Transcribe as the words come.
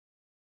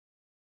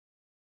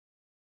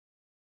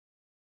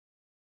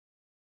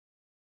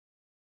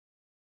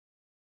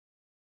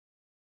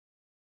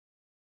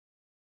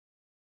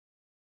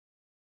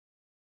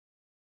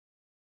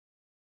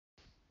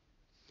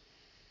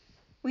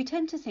We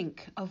tend to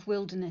think of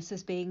wilderness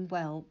as being,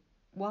 well,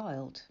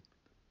 wild,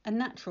 a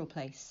natural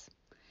place,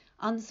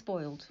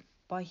 unspoiled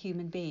by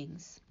human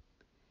beings.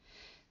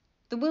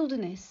 The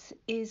wilderness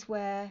is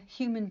where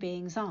human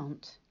beings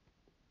aren't,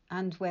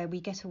 and where we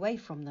get away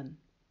from them.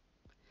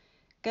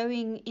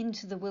 Going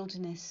into the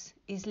wilderness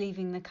is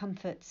leaving the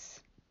comforts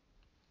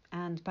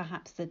and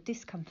perhaps the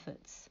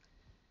discomforts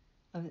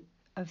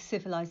of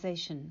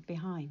civilization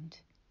behind.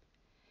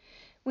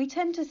 We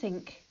tend to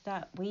think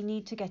that we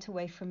need to get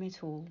away from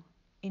it all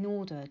in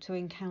order to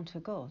encounter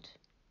God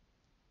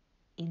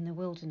in the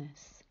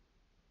wilderness.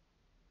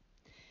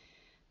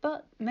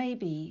 But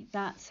maybe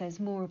that says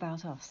more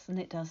about us than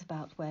it does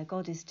about where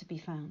God is to be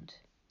found.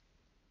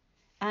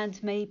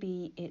 And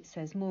maybe it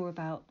says more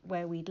about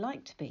where we'd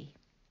like to be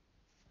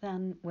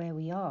than where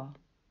we are.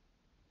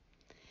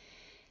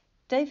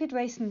 David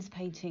Rayson's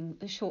painting,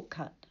 The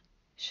Shortcut,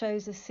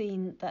 shows a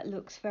scene that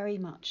looks very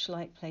much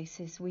like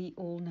places we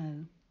all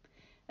know.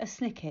 A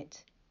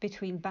snicket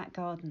between back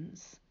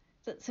gardens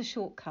that's a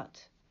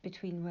shortcut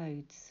between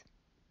roads.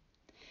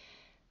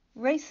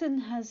 Rayson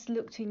has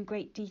looked in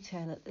great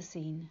detail at the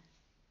scene,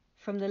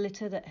 from the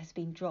litter that has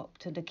been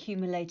dropped and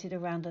accumulated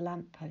around a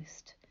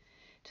lamppost,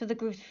 to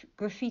the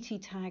graffiti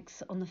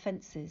tags on the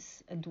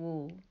fences and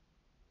wall.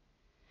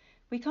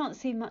 We can't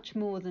see much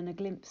more than a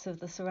glimpse of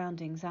the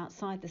surroundings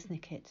outside the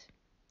snicket,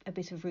 a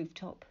bit of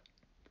rooftop,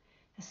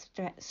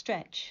 a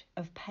stretch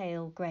of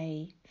pale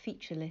grey,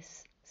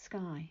 featureless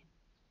sky.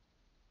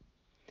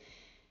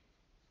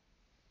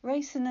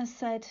 Rayson has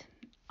said,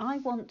 "I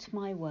want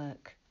my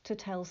work to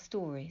tell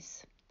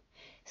stories,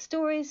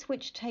 stories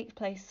which take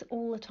place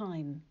all the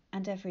time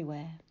and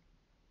everywhere.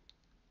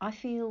 I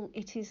feel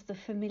it is the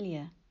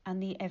familiar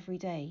and the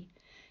everyday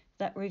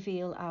that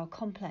reveal our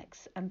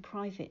complex and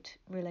private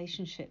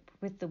relationship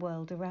with the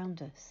world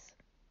around us."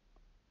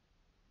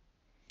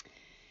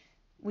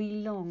 We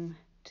long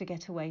to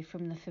get away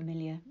from the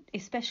familiar,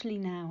 especially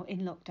now in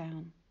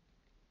lockdown.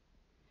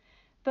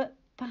 But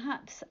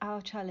perhaps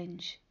our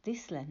challenge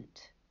this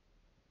Lent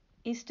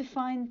is to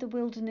find the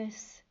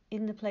wilderness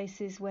in the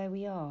places where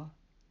we are.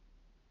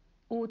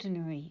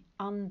 Ordinary,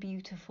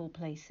 unbeautiful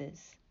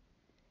places.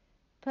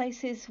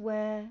 Places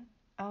where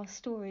our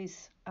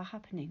stories are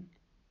happening.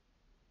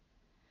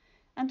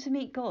 And to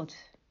meet God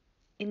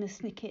in the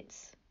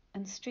snickets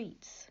and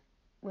streets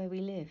where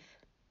we live.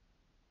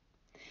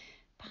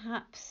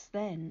 Perhaps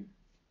then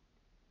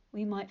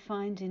we might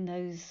find in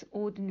those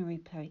ordinary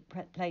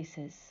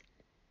places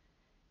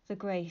the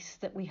grace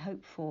that we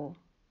hope for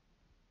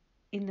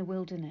in the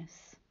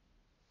wilderness.